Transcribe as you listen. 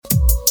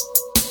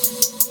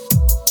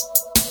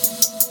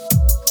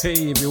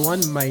Hey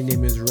everyone, my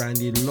name is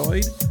Randy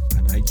Lloyd,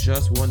 and I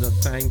just want to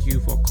thank you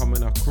for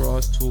coming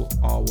across to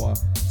our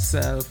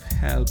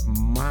Self-Help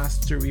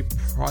Mastery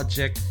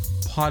Project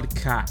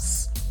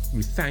podcast.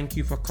 We thank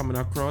you for coming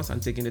across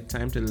and taking the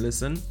time to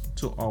listen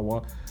to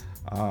our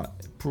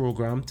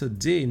program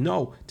today.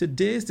 Now,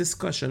 today's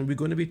discussion, we're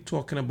going to be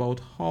talking about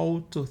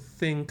how to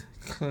think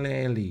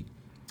clearly.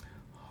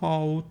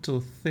 How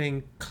to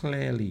think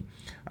clearly.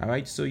 All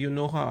right, so you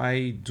know how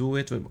I do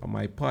it with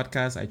my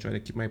podcast. I try to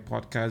keep my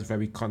podcast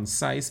very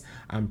concise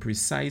and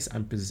precise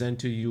and present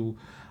to you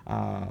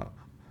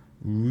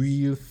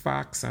real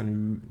facts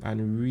and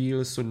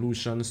real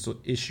solutions to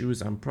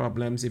issues and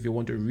problems. If you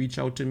want to reach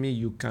out to me,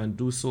 you can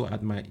do so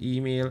at my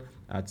email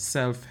at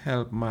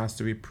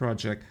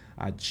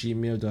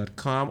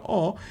selfhelpmasteryproject@gmail.com,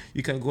 or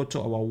you can go to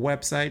our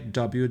website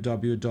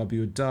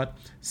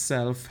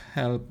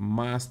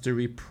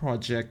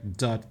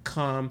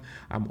www.selfhelpmasteryproject.com.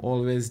 I'm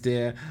always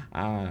there.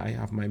 I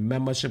have my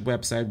membership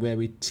website where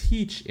we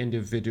teach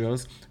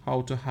individuals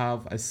how to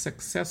have a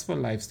successful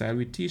lifestyle.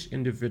 We teach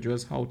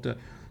individuals how to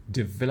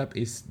develop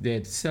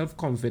their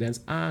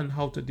self-confidence and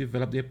how to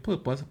develop their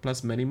purpose,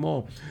 plus many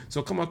more.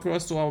 So come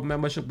across to our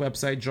membership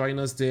website, join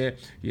us there.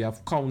 You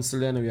have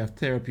counseling and we have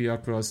therapy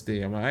across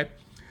there, all right?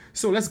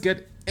 So let's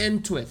get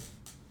into it.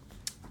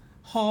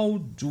 How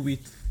do we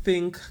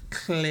think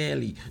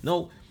clearly?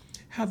 Now,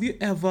 have you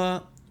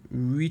ever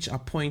reached a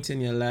point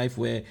in your life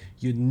where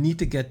you need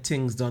to get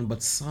things done,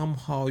 but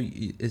somehow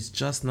it's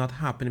just not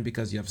happening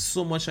because you have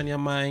so much on your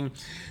mind,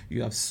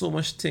 you have so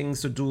much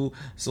things to do,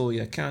 so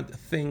you can't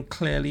think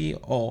clearly?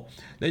 Or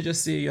let's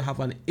just say you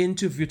have an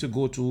interview to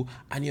go to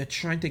and you're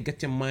trying to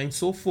get your mind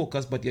so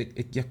focused, but you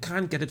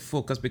can't get it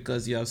focused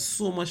because you have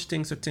so much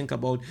things to think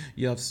about.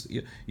 You have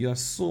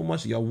so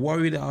much, you're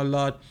worried a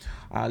lot.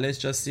 Let's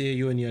just say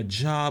you're in your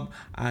job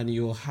and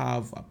you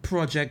have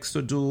projects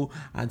to do,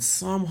 and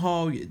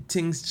somehow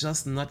things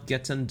just not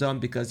getting done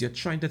because you're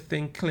trying to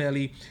think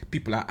clearly.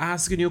 People are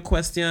asking you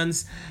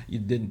questions,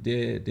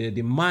 they're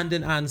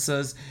demanding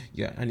answers,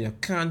 and you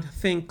can't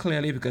think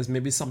clearly because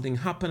maybe something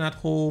happened at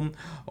home,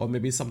 or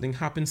maybe something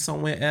happened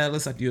somewhere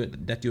else that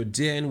you're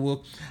there in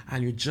work,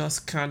 and you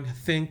just can't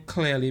think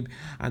clearly.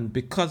 And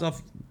because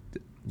of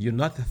you're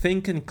not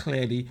thinking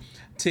clearly,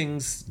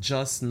 things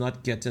just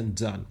not getting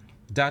done.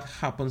 That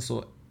happens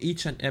to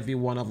each and every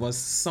one of us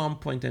some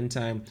point in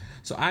time.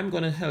 So I'm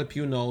going to help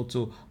you now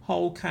to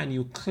how can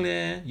you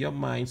clear your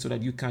mind so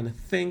that you can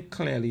think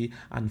clearly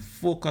and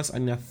focus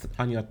on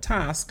your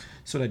task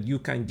so that you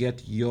can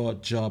get your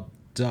job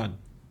done.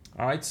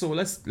 All right, so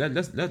let's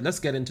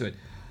get into it.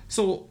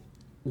 So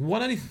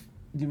one of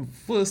the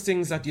first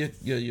things that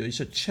you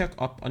should check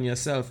up on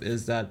yourself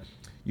is that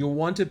you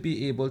want to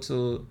be able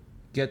to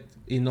get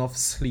enough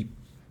sleep.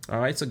 All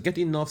right, so get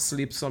enough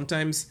sleep.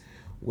 Sometimes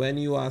when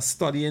you are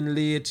studying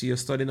late, you're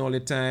studying all the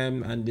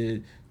time,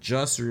 and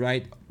just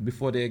right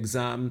before the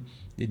exam,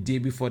 the day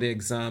before the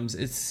exams,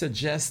 it's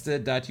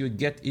suggested that you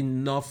get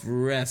enough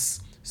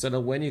rest so that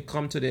when you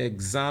come to the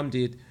exam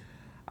date,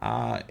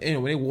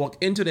 when you walk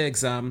into the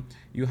exam,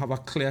 you have a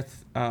clear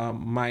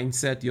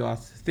mindset, you are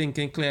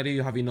thinking clearly,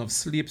 you have enough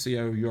sleep, so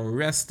you're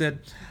rested.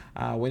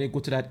 When you go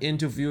to that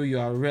interview, you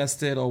are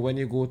rested, or when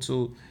you go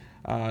to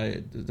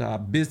the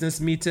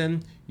business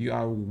meeting, you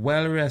are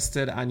well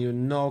rested, and you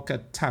now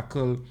can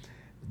tackle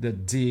the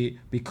day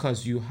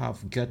because you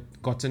have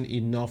gotten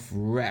enough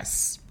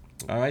rest.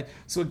 All right,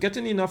 so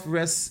getting enough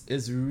rest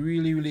is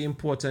really, really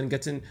important.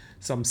 Getting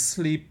some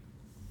sleep,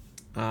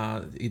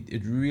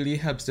 it really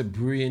helps the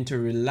brain to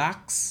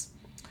relax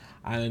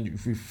and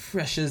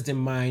refreshes the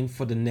mind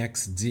for the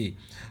next day.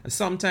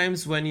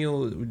 Sometimes when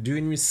you're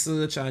doing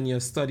research and you're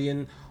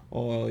studying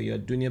or you're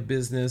doing your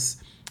business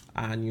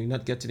and you're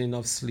not getting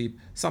enough sleep,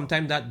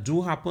 sometimes that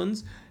do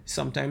happens.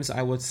 Sometimes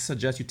I would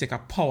suggest you take a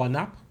power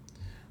nap.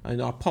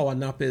 And a power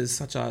nap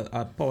is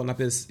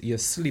you're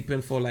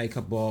sleeping for like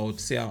about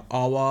say an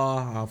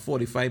hour,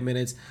 45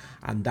 minutes,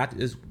 and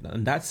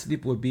that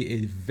sleep will be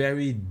a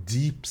very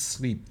deep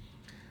sleep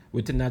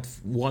within that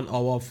 1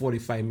 hour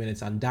 45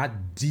 minutes, and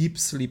that deep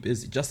sleep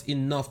is just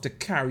enough to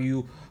carry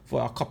you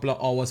for a couple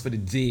of hours for the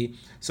day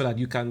so that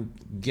you can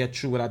get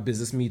through with that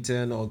business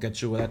meeting or get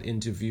through with that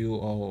interview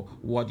or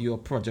what your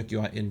project you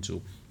are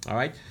into. All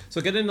right,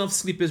 so getting enough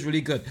sleep is really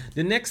good.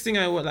 The next thing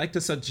I would like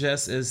to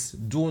suggest is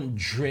don't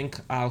drink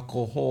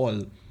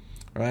alcohol,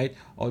 right?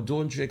 Or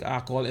don't drink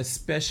alcohol,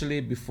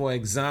 especially before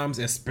exams.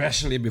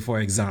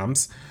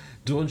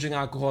 Don't drink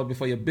alcohol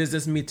before your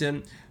business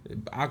meeting.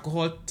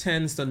 Alcohol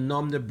tends to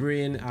numb the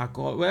brain.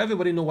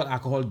 Everybody know what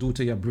alcohol do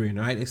to your brain,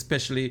 right?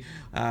 Especially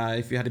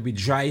if you had to be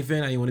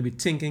driving and you want to be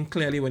thinking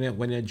clearly when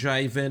you're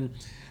driving.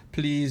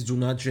 Please do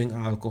not drink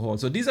alcohol.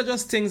 So these are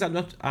just things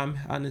I'm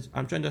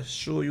trying to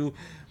show you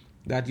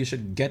that you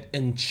should get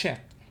in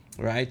check,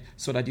 right?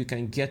 So that you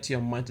can get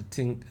your mind to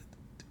think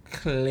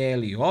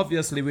clearly.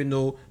 Obviously, we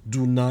know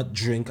do not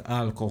drink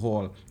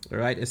alcohol,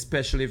 right?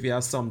 Especially if you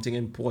have something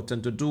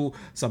important to do,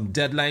 some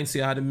deadlines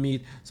you have to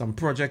meet, some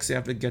projects you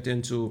have to get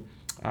into,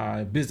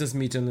 business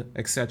meeting,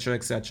 etc.,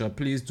 etc.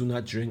 Please do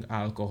not drink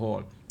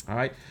alcohol. All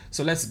right,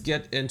 so let's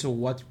get into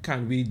what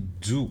can we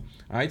do.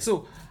 All right,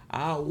 so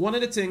one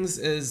of the things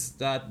is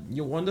that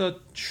you want to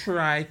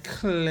try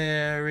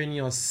clearing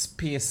your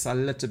space a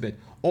little bit,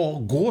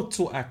 or go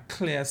to a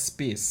clear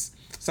space.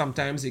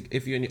 Sometimes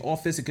if you're in the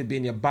office, it could be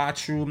in your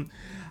bathroom.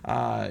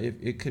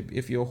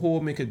 If you're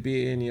home, it could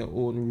be in your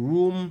own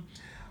room,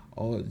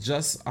 or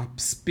just a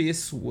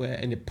space where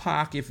in the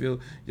park. If you're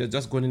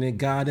just going in the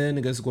garden,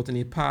 you just go to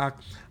the park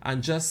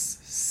and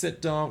just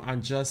sit down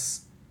and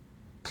just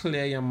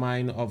clear your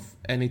mind of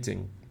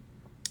anything.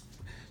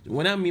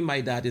 What I mean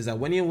by that is that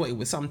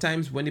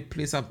sometimes when the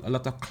place have a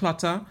lot of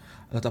clutter,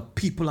 a lot of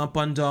people up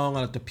and down, a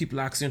lot of people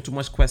asking too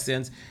much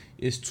questions,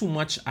 it's too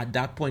much at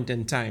that point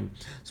in time.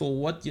 So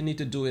what you need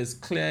to do is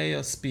clear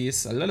your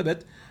space a little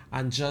bit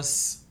and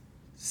just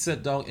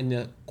sit down in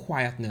the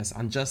quietness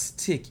and just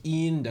take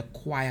in the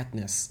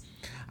quietness.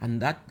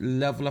 And that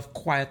level of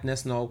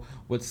quietness now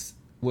would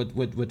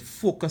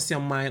focus your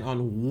mind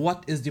on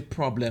what is the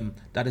problem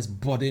that is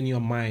bothering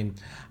your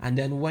mind. And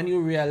then when you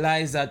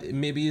realize that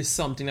maybe it's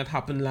something that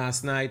happened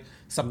last night,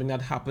 something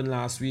that happened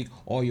last week,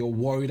 or you're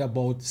worried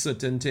about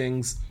certain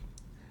things,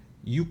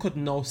 you could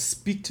now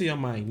speak to your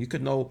mind. You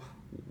could now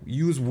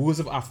use words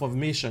of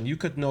affirmation. You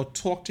could now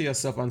talk to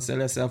yourself and tell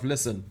yourself,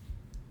 listen,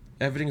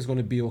 everything is going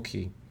to be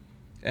okay.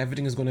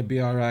 Everything is going to be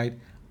all right.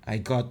 I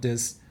got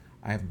this.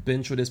 I have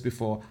been through this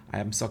before. I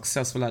am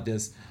successful at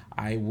this.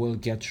 I will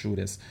get through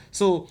this.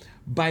 So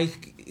by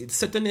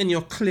sitting in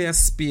your clear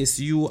space,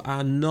 you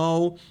are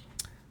now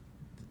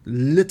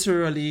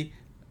literally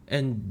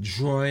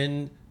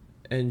enjoying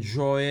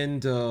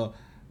the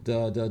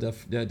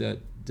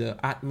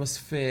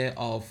atmosphere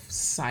of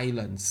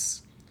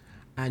silence.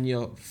 And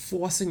you're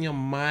forcing your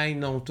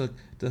mind now to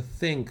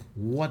think,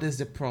 what is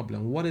the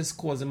problem? What is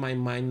causing my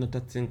mind not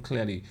to think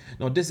clearly?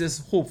 Now, this is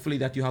hopefully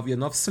that you have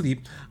enough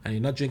sleep and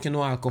you're not drinking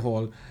no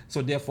alcohol.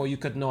 So therefore, you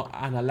could now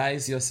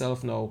analyze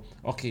yourself now.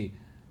 Okay,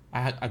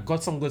 I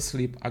got some good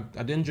sleep. I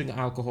didn't drink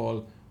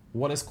alcohol.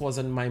 What is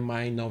causing my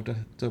mind now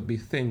to be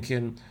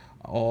thinking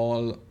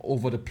all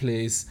over the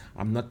place?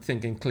 I'm not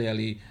thinking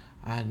clearly.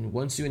 And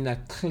once you're in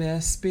that clear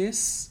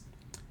space,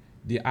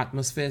 the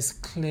atmosphere is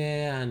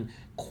clear and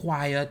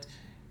quiet,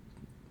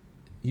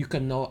 you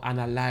can now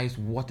analyze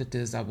what it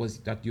is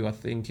that you are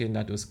thinking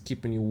that was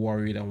keeping you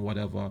worried and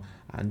whatever,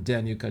 and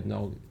then you can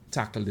now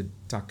tackle the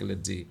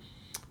day.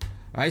 All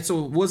right,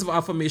 so words of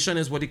affirmation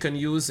is what you can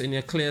use in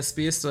your clear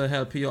space to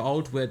help you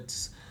out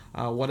with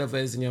whatever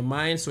is in your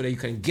mind, so that you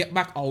can get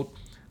back out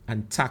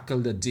and tackle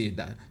the day.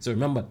 So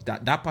remember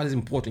that part is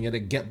important. You have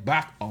to get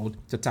back out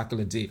to tackle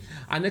the day.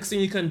 And next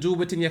thing you can do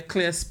within your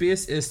clear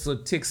space is to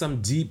take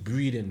some deep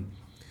breathing.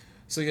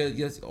 So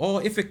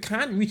or if you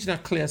can't reach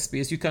that clear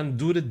space, you can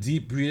do the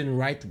deep breathing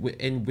right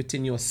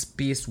within your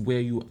space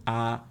where you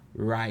are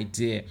right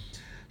there.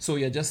 So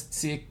you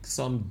just take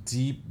some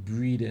deep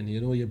breathing.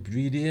 You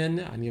breathe in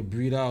and you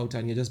breathe out,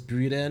 and you just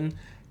breathe in.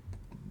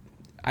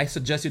 I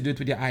suggest you do it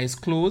with your eyes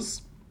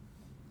closed,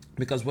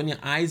 because when your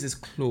eyes is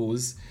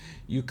closed,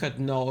 you could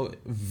now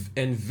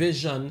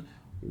envision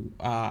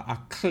a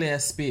clear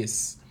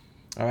space.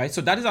 All right,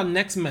 so that is our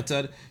next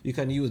method you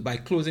can use, by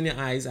closing your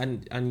eyes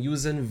and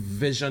using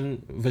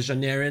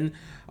visioneering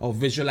or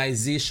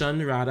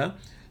visualization rather.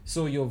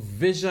 So you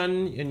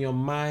vision in your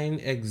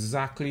mind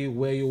exactly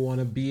where you want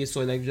to be.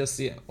 So like just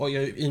say, or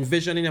you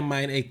envision in your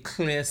mind a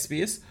clear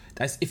space.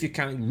 That's if you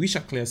can't reach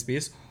a clear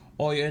space.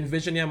 Or you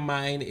envision in your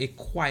mind a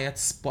quiet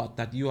spot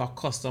that you are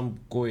accustomed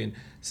going.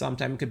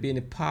 Sometimes it could be in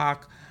the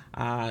park,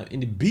 in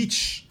the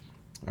beach.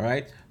 All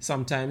right,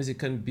 sometimes it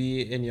can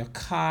be in your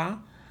car.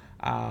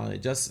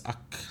 Just a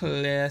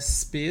clear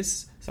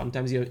space.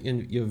 Sometimes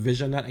you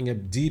vision that, and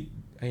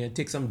you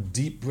take some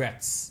deep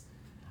breaths,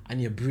 and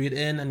you breathe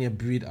in and you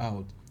breathe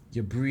out.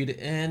 You breathe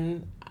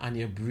in and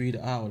you breathe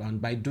out, and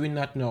by doing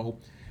that now,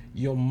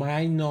 your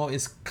mind now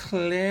is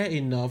clear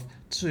enough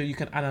so you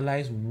can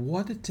analyze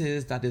what it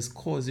is that is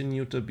causing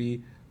you to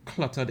be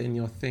cluttered in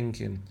your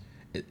thinking.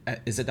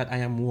 Is it that I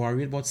am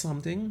worried about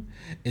something?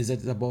 Is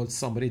it about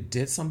somebody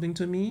did something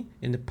to me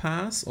in the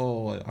past,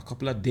 or a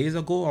couple of days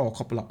ago, or a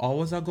couple of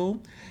hours ago?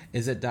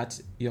 Is it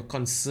that you're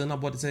concerned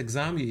about this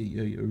exam?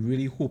 You're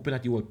really hoping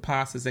that you will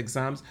pass this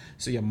exams,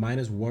 so your mind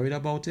is worried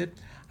about it?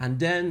 And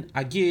then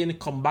again,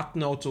 come back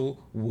now to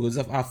words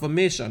of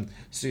affirmation.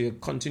 So you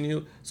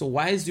continue. So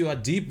while you are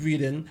deep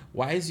breathing,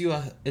 while you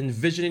are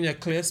envisioning a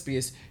clear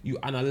space, you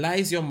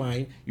analyze your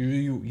mind.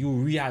 You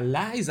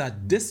realize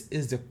that this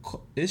is the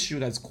issue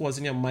that's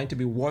causing your mind to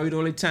be worried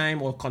all the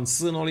time, or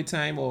concerned all the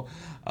time, or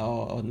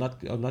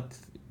not.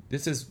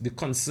 This is the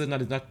concern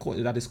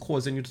that is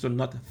causing you to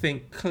not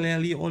think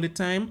clearly all the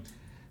time.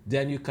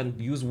 Then you can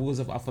use words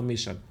of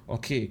affirmation.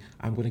 Okay,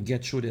 I'm going to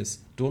get through this.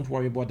 Don't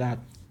worry about that.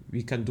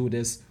 We can do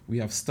this. We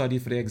have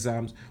studied for the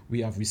exams.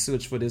 We have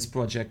researched for this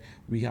project.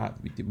 We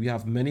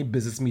have many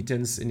business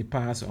meetings in the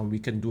past, and we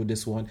can do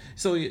this one.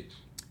 So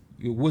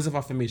your words of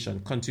affirmation,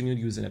 continue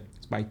using it.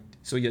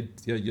 So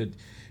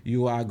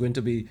you are going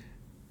to be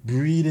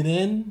breathing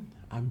in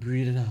and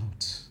breathing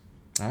out.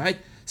 All right.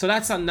 So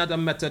that's another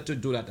method to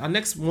do that. Our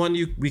next one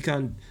we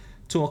can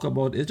talk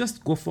about is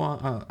just go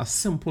for a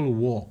simple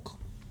walk,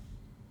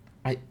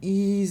 an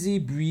easy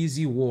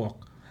breezy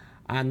walk,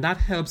 and that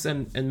helps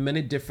in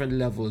many different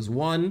levels.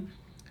 One,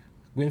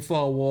 going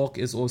for a walk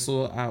is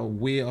also a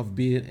way of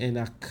being in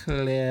a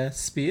clear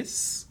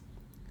space,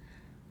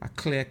 a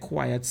clear,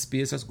 quiet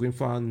space. Just going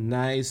for a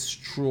nice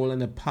stroll in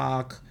the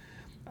park.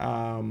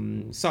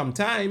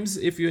 Sometimes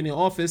if you're in the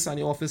office and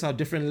the office have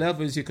different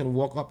levels, you can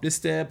walk up the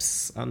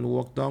steps and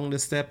walk down the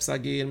steps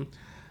again.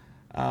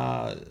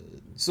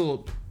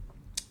 So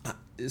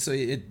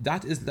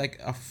that is like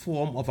a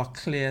form of a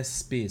clear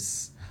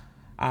space.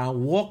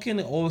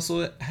 Walking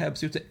also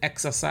helps you to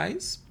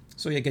exercise.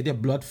 So you get your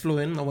blood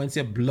flowing. And once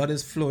your blood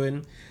is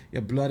flowing,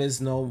 your blood is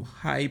now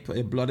hype,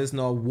 your blood is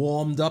now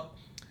warmed up.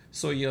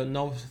 So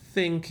you're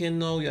thinking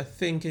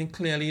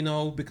clearly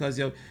now, because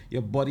your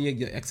body,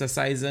 you're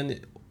exercising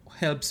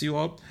helps you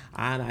out.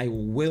 And I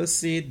will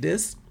say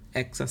this,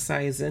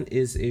 exercising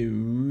is a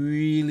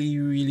really,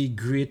 really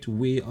great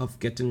way of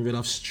getting rid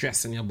of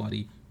stress in your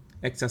body.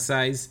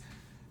 Exercise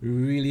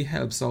really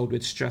helps out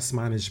with stress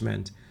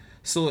management.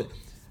 So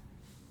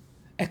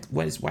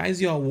while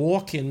you're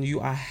walking, you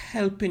are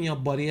helping your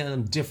body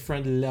on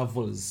different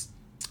levels.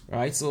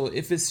 Right, so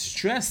if it's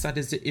stress that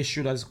is the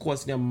issue that's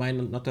causing your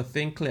mind not to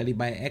think clearly,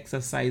 by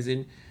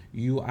exercising,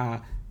 you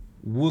are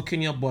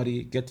working your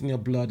body, getting your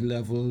blood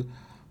level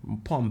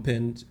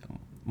pumping,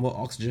 more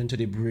oxygen to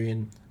the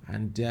brain,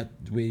 and that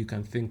way you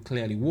can think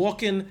clearly.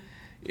 Walking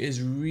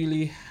is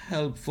really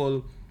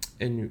helpful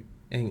in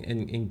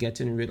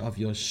getting rid of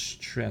your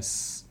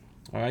stress.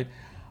 All right,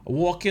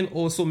 walking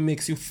also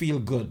makes you feel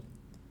good.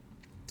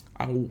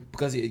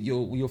 Because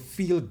you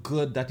feel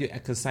good that you're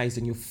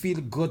exercising, you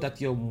feel good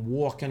that you're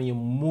walking, your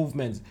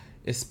movements,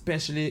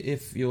 especially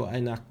if you're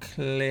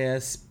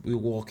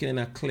walking in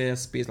a clear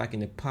space like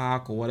in a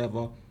park or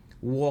whatever.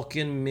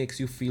 Walking makes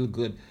you feel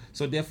good.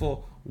 So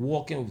therefore,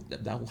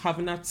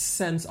 having that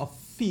sense of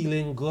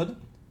feeling good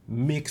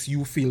makes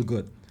you feel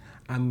good.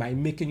 And by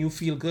making you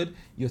feel good,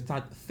 you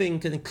start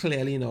thinking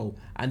clearly now.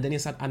 And then you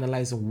start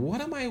analyzing, what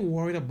am I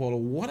worried about?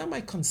 What am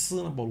I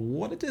concerned about?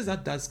 What it is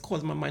that does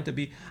cause my mind to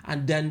be?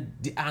 And then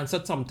the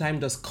answer sometimes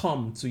does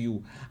come to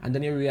you. And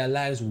then you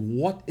realize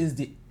what is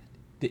the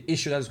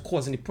issue that's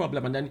causing the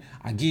problem. And then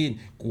again,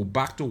 go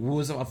back to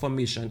words of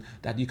affirmation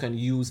that you can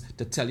use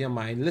to tell your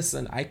mind,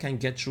 listen, I can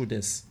get through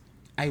this.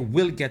 I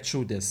will get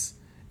through this.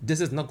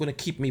 This is not going to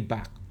keep me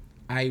back.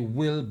 I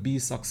will be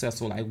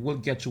successful. I will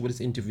get through with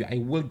this interview. I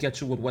will get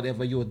through with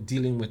whatever you're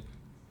dealing with.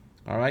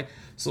 All right.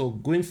 So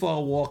going for a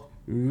walk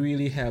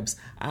really helps.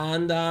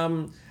 And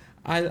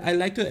I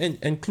like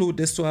to include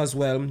this too as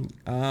well.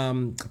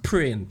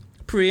 Praying.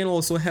 Praying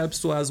also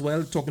helps too as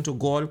well. Talking to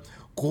God.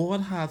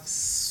 God has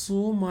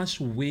so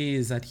much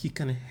ways that He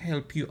can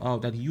help you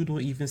out that you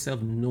don't even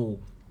self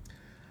know.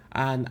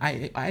 And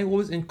I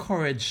always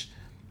encourage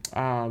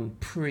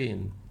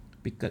praying,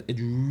 because it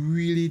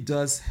really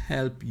does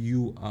help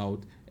you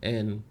out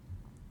in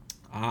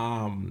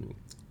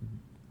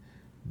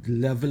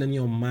leveling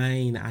your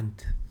mind and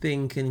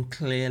thinking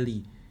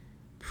clearly.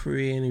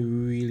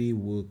 Praying really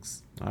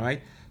works. All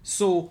right.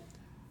 So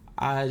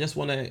I just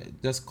want to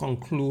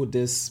conclude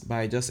this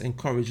by just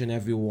encouraging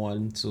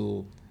everyone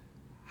to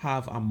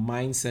have a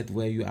mindset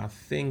where you are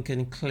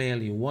thinking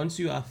clearly. Once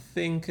you are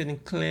thinking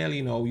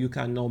clearly now, you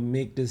can now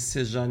make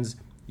decisions.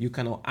 You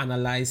can now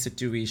analyze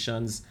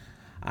situations.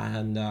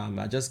 And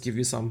I just give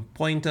you some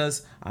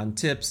pointers and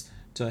tips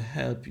to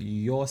help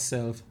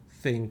yourself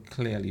think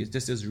clearly.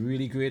 This is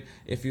really great.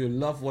 If you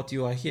love what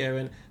you are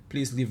hearing,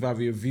 please leave a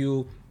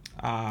review.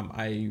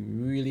 I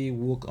really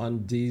work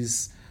on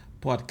these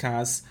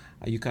podcasts.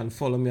 You can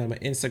follow me on my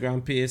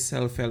Instagram page,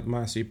 Self-Help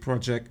Mastery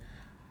Project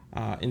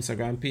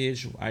Instagram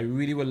page. I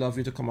really would love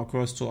you to come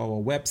across to our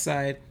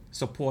website,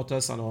 support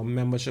us on our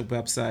membership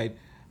website.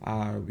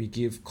 We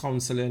give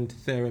counseling,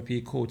 therapy,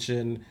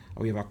 coaching.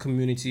 We have a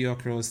community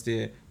across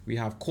there. We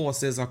have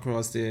courses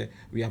across there.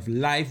 We have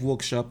live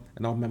workshop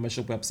on our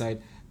membership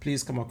website.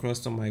 Please come across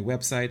to my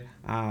website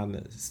and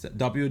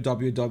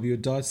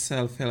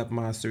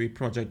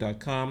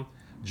www.selfhelpmasteryproject.com.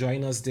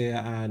 Join us there,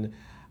 and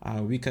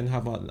we can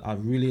have a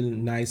really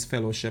nice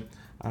fellowship,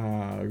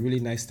 really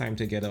nice time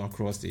together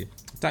across there.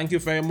 Thank you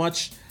very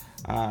much.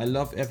 I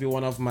love every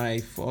one of my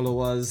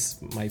followers,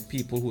 my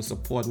people who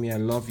support me. I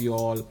love you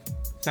all.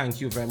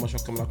 Thank you very much for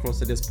coming across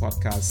to this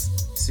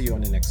podcast. See you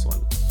on the next one.